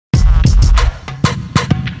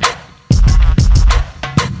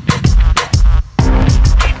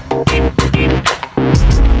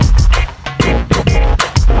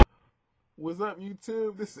what's up,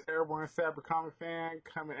 YouTube? This is Airborne Sapper comic fan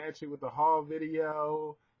coming at you with a haul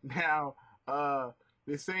video. Now,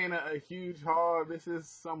 this ain't a huge haul. This is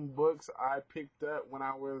some books I picked up when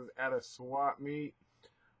I was at a swap meet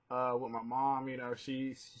with my mom. You know,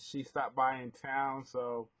 she stopped by in town,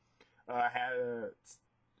 so I had a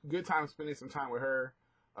good time spending some time with her,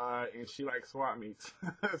 and she likes swap meets.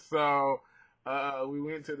 So we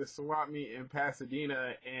went to the swap meet in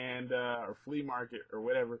Pasadena and or flea market or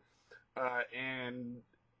whatever. And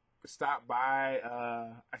stopped by.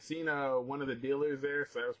 I seen one of the dealers there,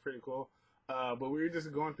 so that was pretty cool. But we were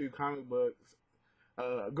just going through comic books,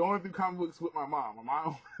 with my mom. My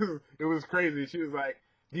mom, it was crazy. She was like,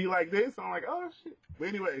 "Do you like this?" I'm like, "Oh shit." But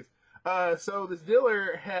anyways, so this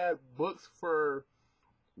dealer had books for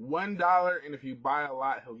 $1, and if you buy a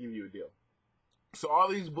lot, he'll give you a deal. So all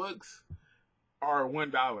these books are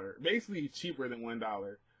 $1, basically cheaper than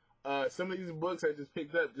 $1. Some of these books I just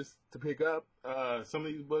picked up just to pick up. Some of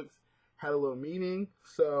these books had a little meaning,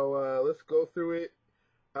 so let's go through it.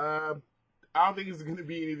 I don't think it's going to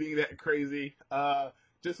be anything that crazy.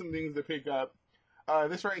 Just some things to pick up.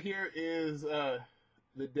 This right here is the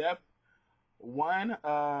Depth one.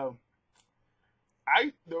 The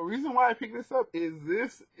reason why I picked this up is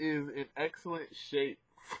this is an excellent shape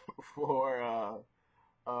for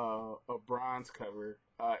a bronze cover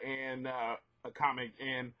and a comic.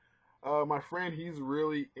 And my friend, he's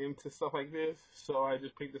really into stuff like this, so I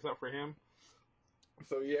just picked this up for him.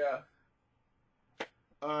 So yeah.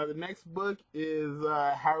 The next book is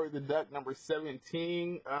Howard the Duck number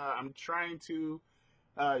 17. I'm trying to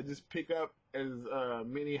just pick up as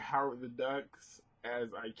many Howard the Ducks as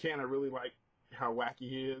I can. I really like how wacky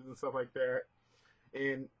he is and stuff like that.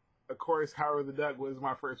 And of course, Howard the Duck was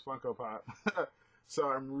my first Funko Pop. So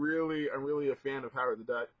I'm really a fan of Howard the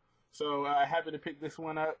Duck. So happy to pick this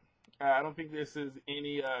one up. I don't think this is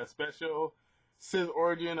any special. It says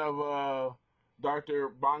origin of Dr.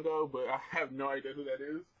 Bongo, but I have no idea who that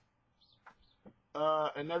is.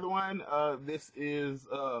 Another one, this is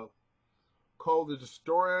Cole the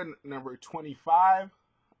Destroyer, number 25.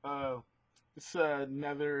 It's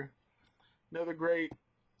another great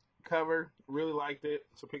cover. Really liked it,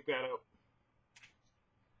 so pick that up.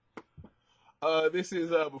 This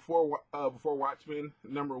is before Watchmen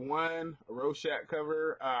number 1, a Rorschach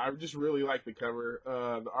cover. I just really like the cover.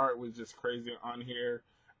 The art was just crazy on here.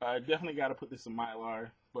 Definitely got to put this in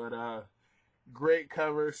Mylar, but great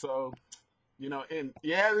cover. So, you know, and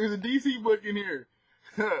yeah, there's a DC book in here.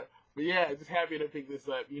 But yeah, just happy to pick this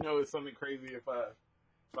up. You know, it's something crazy if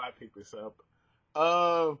I pick this up.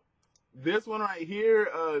 This one right here,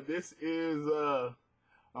 this is a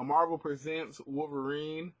Marvel Presents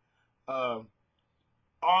Wolverine.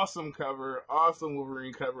 Awesome cover, awesome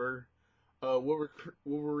Wolverine cover.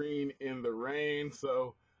 Wolverine in the rain.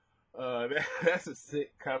 So that's a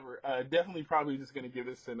sick cover. Definitely probably just gonna give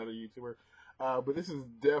this to another YouTuber. But this is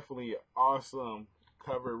definitely an awesome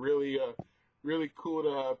cover. Really cool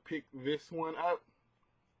to pick this one up.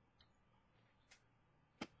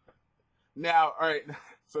 Now, all right.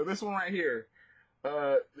 So this one right here.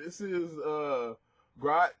 This is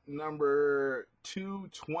Grot number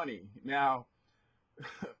 220. Now,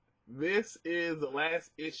 this is the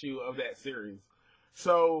last issue of that series.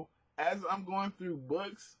 So as I'm going through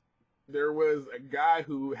books, there was a guy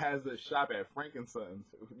who has a shop at Frankenson's.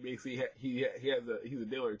 Basically, he's a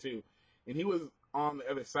dealer too, and he was on the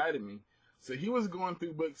other side of me. So he was going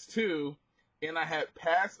through books too, and I had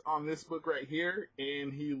passed on this book right here,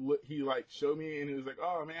 and he like showed me, and he was like,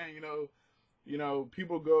 "Oh man, you know,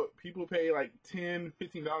 people pay like $10,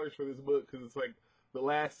 $15 for this book because it's like the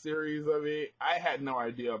last series of it." I had no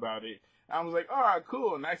idea about it. I was like, "All right,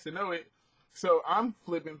 cool, nice to know it." So I'm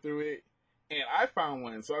flipping through it, and I found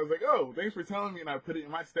one. So I was like, "Oh, thanks for telling me," and I put it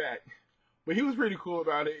in my stack. But he was pretty cool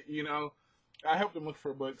about it, you know. I helped him look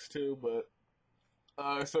for books too, but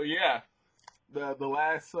so yeah, the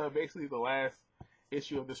last basically the last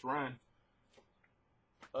issue of this run.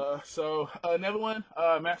 So another one,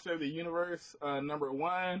 Master of the Universe, number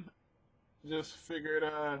 1. Just figured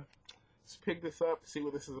let's pick this up, see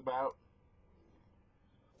what this is about.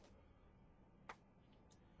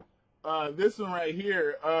 This one right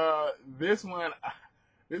here, this one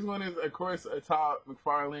is of course a Todd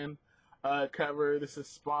McFarlane cover. This is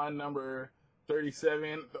Spawn number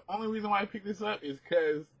 37. The only reason why I picked this up is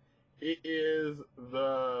because it is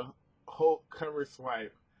the Hulk cover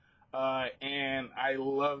swipe. And I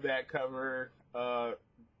love that cover.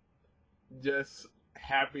 Just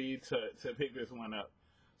happy to pick this one up.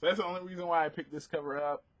 So that's the only reason why I picked this cover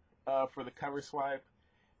up, for the cover swipe.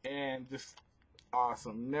 And just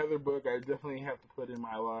awesome. Another book I definitely have to put in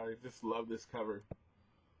my life. Just love this cover.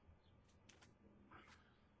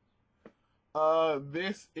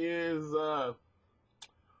 This is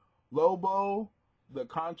Lobo, the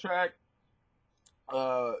contract.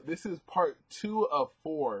 This is part 2 of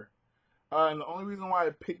 4. And the only reason why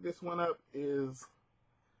I picked this one up is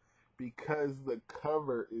because the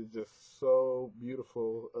cover is just so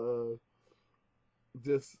beautiful.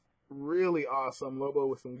 Just really awesome. Lobo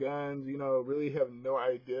with some guns, you know, really have no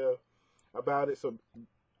idea about it. So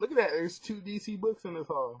look at that. There's 2 DC books in this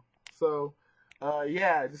haul. So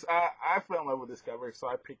yeah, just I fell in love with this cover, so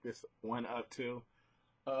I picked this one up too.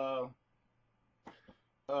 This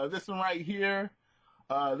one right here.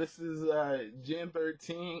 This is Gen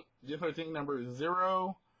 13 number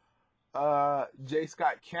 0. J.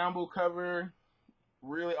 Scott Campbell cover.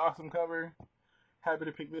 Really awesome cover. Happy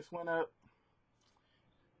to pick this one up.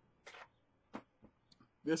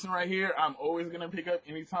 This one right here, I'm always gonna pick up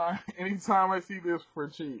anytime I see this for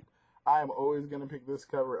cheap. I'm always gonna pick this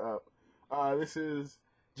cover up. This is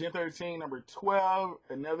Gen 13 number 12,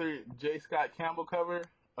 another J. Scott Campbell cover.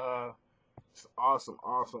 It's awesome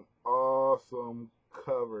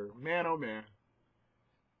cover. Man, oh man.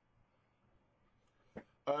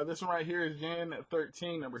 This one right here is Gen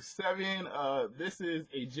 13 number 7. This is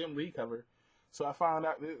a Jim Lee cover. So I found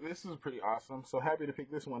out this is pretty awesome. So happy to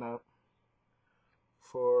pick this one up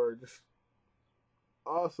for just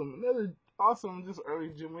awesome. Another awesome, just early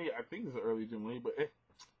Jim Lee. I think it's an early Jim Lee, but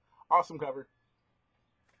awesome cover.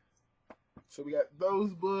 So we got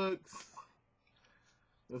those books.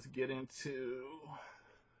 Let's get into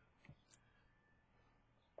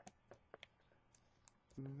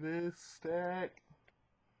this stack.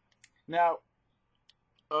 Now,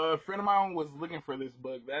 a friend of mine was looking for this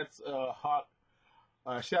book. That's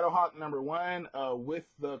Shadowhawk number 1 with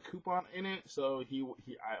the coupon in it. So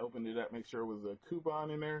I opened it up, make sure it was a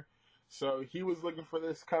coupon in there. So he was looking for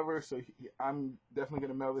this cover. So I'm definitely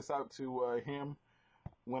gonna mail this out to him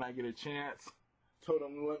when I get a chance. Told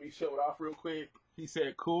him to let me show it off real quick. He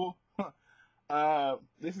said, "Cool."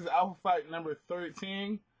 This is Alpha Flight number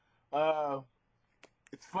 13.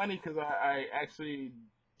 It's funny because I actually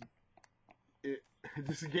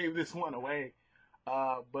just gave this one away.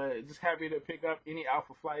 But just happy to pick up any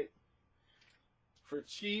Alpha Flight for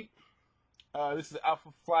cheap. This is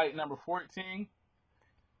Alpha Flight number 14.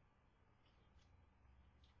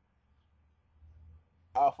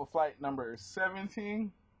 Alpha Flight number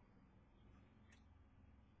 17.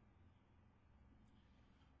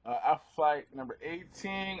 Alpha Flight number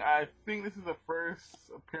 18. I think this is the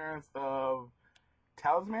first appearance of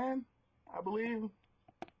Talisman, I believe.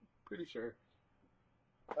 Pretty sure.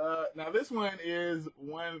 Now this one is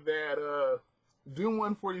one that Doom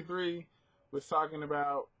 143 was talking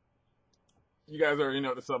about. You guys already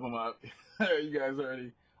know to sum them up. You guys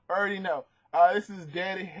already know. This is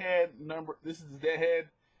Deadhead number. This is Deadhead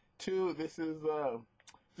 2. This is a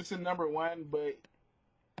number 1, but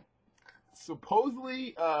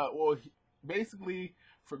supposedly, basically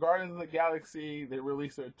for Guardians of the Galaxy, they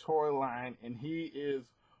released a toy line, and he is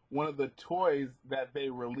one of the toys that they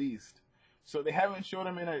released. So they haven't showed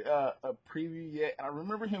him in a preview yet. And I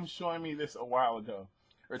remember him showing me this a while ago,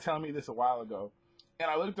 or telling me this a while ago. And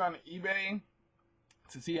I looked on eBay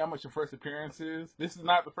to see how much the first appearance is. This is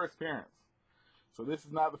not the first appearance. So this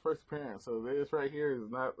is not the first appearance. So this right here is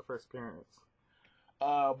not the first appearance.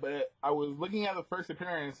 But I was looking at the first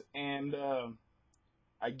appearance, and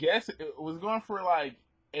I guess it was going for like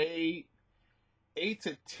 $8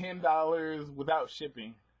 to $10 without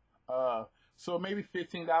shipping. So maybe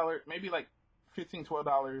 $15, maybe like $15,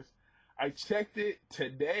 $12. I checked it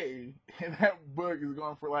today, and that book is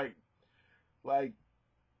going for like $15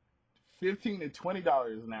 to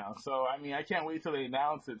 $20 now. So I mean, I can't wait till they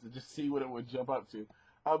announce it to just see what it would jump up to.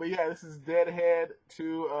 But yeah, this is Deadhead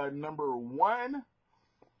 2 number 1.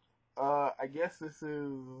 I guess this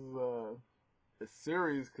is a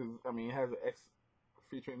series because I mean it has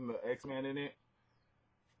featuring the X-Men in it.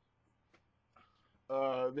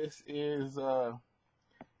 This is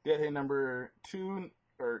Deadhead number 2,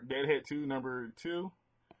 or Deadhead 2 number 2.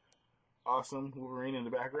 Awesome Wolverine in the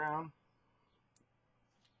background.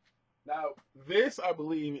 Now, this I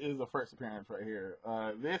believe is the first appearance right here.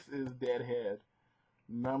 This is Deadhead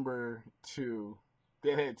number 2.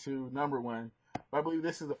 Deadhead 2 number 1. But I believe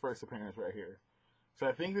this is the first appearance right here. So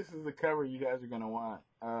I think this is the cover you guys are gonna want.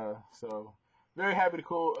 So very happy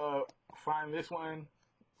to find this one.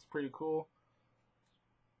 It's pretty cool.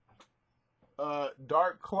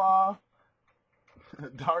 Dark Claw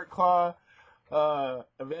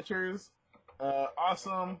Adventures.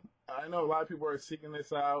 Awesome. I know a lot of people are seeking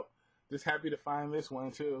this out. Just happy to find this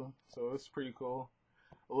one too. So it's pretty cool.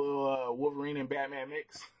 A little Wolverine and Batman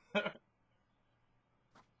mix.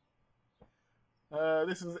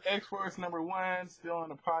 This is X-Force number 1, still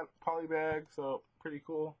in a poly bag, so pretty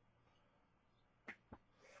cool.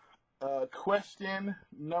 Question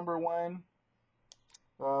number 1.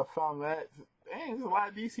 Found that. Dang, there's a lot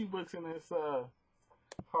of DC books in this haul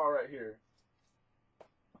right here.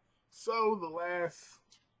 So the last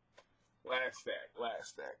stack.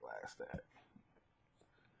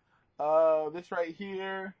 This right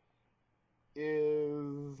here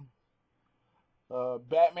is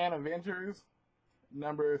Batman Avengers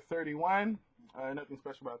number 31. Nothing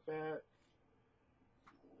special about that.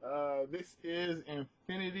 This is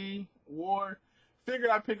Infinity War.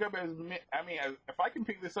 Figured I'd pick up if I can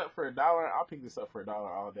pick this up for $1, I'll pick this up for $1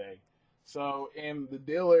 all day. So, and the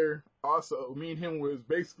dealer also, me and him was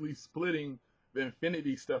basically splitting the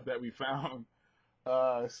Infinity stuff that we found.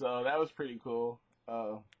 So that was pretty cool.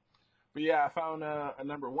 But yeah, I found a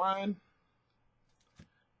number 1.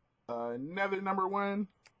 Another number 1.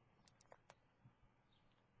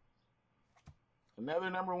 Another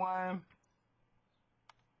number 1.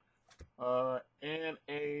 And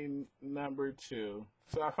a number 2.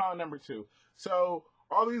 So I found number 2. So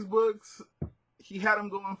all these books, he had them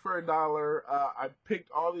going for $1. I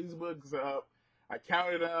picked all these books up. I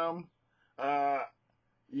counted them.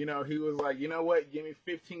 You know, he was like, you know what? Give me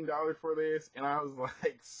 $15 for this. And I was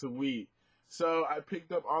like, sweet. So I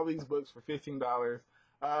picked up all these books for $15.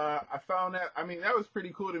 I found that, that was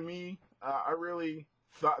pretty cool to me. I really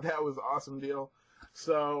thought that was an awesome deal.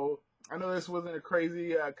 So I know this wasn't a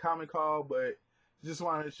crazy comic haul, but just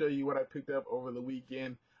wanted to show you what I picked up over the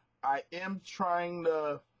weekend. I am trying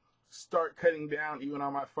to start cutting down even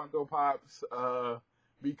on my Funko Pops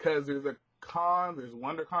because there's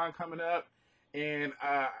WonderCon coming up, and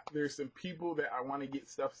there's some people that I want to get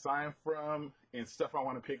stuff signed from and stuff I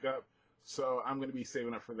want to pick up, so I'm going to be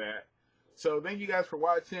saving up for that. So thank you guys for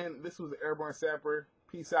watching. This was Airborne Sapper.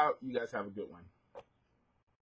 Peace out. You guys have a good one.